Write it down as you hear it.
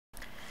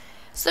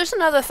So there's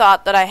another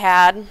thought that I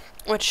had,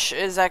 which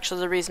is actually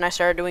the reason I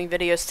started doing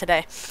videos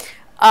today,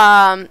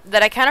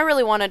 that I kind of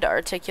really wanted to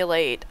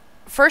articulate.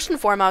 First and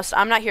foremost,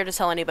 I'm not here to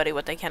tell anybody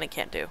what they can and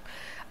can't do.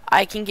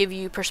 I can give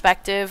you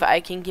perspective, I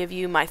can give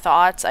you my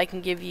thoughts, I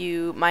can give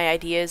you my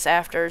ideas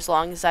after as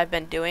long as I've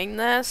been doing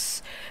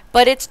this,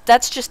 but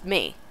that's just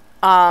me.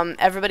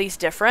 Everybody's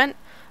different.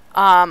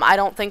 I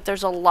don't think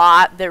there's a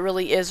lot that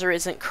really is or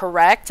isn't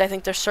correct. I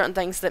think there's certain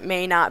things that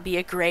may not be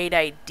a great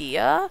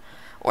idea,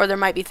 or there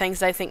might be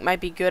things I think might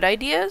be good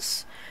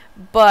ideas,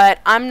 but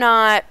I'm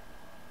not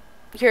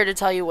here to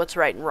tell you what's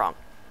right and wrong.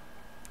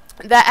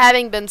 That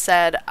having been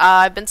said,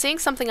 I've been seeing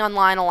something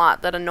online a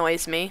lot that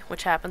annoys me,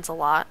 which happens a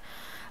lot.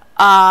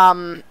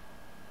 I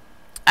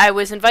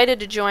was invited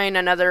to join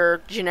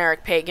another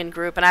generic pagan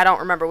group, and I don't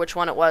remember which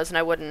one it was, and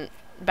I wouldn't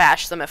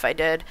bash them if I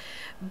did.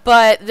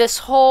 But this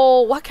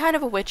whole, what kind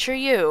of a witch are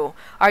you?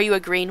 Are you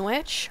a green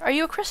witch? Are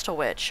you a crystal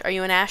witch? Are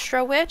you an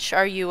astro witch?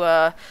 Are you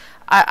a,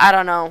 I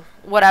don't know,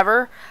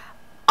 whatever.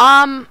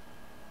 Why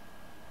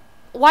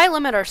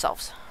limit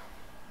ourselves?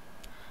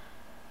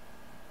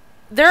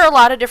 There are a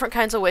lot of different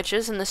kinds of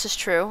witches, and this is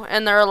true,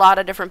 and there are a lot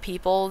of different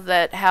people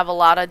that have a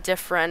lot of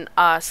different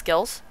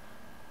skills,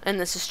 and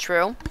this is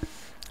true.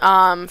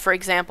 For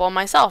example,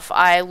 myself,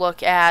 I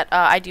look at,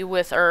 I do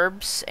with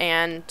herbs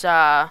and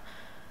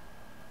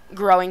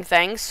growing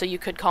things, so you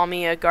could call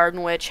me a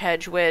garden witch,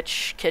 hedge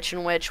witch,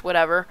 kitchen witch,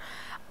 whatever.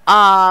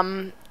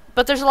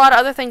 But there's a lot of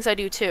other things I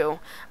do too.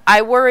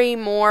 I worry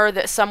more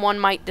that someone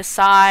might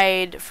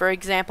decide, for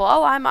example,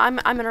 oh, I'm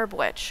an herb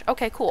witch.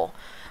 Okay, cool.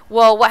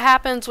 Well, what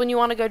happens when you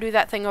want to go do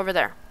that thing over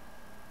there?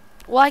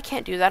 Well, I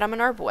can't do that. I'm an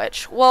herb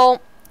witch.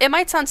 Well, it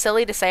might sound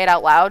silly to say it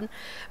out loud,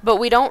 but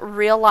we don't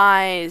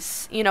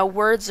realize, you know,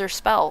 words are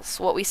spells.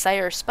 What we say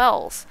are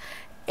spells.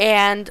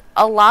 And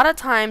a lot of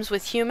times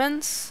with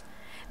humans,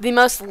 the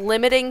most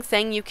limiting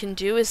thing you can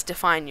do is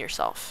define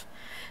yourself.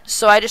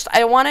 So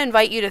I want to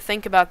invite you to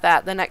think about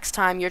that the next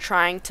time you're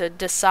trying to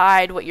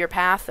decide what your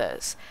path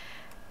is.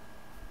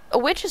 A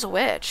witch is a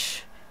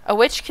witch. A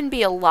witch can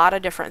be a lot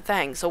of different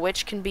things. A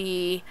witch can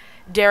be,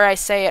 dare I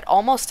say it,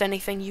 almost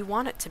anything you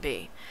want it to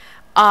be.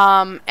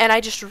 And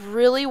I just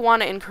really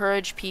want to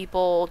encourage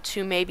people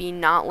to maybe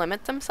not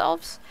limit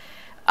themselves.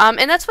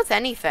 And that's with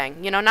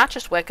anything, you know, not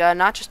just Wicca,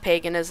 not just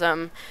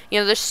paganism. You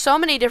know, there's so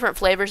many different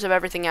flavors of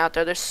everything out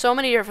there. There's so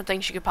many different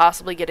things you could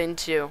possibly get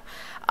into.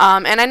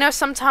 And I know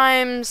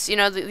sometimes, you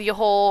know, the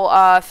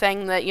whole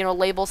thing that, you know,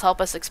 labels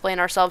help us explain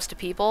ourselves to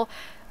people.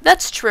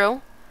 That's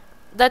true.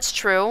 That's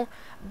true.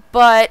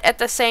 But at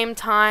the same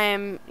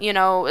time, you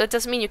know, it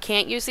doesn't mean you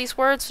can't use these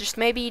words. Just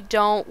maybe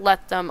don't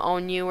let them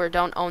own you or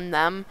don't own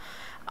them.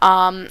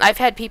 I've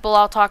had people,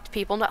 I'll talk to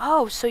people, and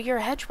oh, so you're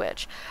a hedge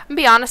witch. I'm gonna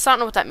be honest, I don't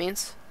know what that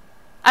means.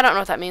 I don't know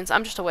what that means.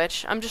 I'm just a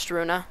witch. I'm just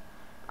Runa.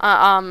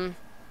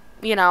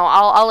 You know,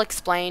 I'll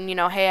explain, you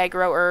know, hey, I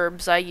grow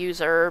herbs, I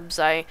use herbs,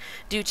 I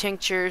do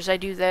tinctures, I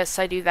do this,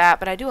 I do that,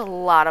 but I do a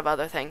lot of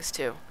other things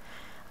too.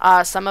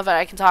 Some of it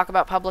I can talk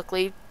about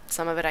publicly,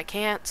 some of it I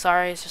can't.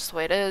 Sorry, it's just the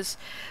way it is.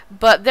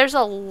 But there's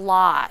a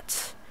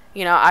lot.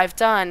 You know, I've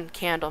done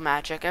candle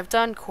magic, I've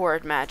done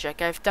cord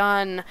magic, I've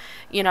done,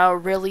 you know,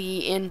 really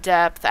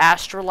in-depth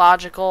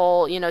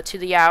astrological, you know, to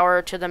the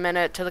hour, to the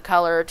minute, to the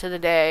color, to the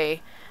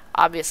day.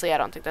 Obviously, I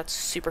don't think that's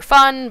super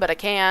fun, but I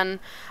can.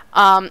 You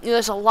know,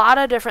 there's a lot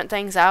of different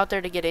things out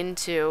there to get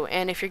into,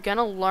 and if you're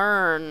gonna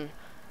learn,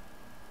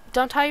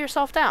 don't tie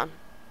yourself down.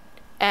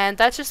 And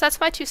that's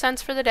my 2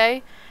 cents for the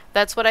day.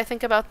 That's what I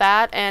think about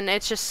that, and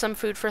it's just some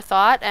food for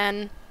thought,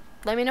 and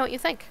let me know what you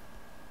think.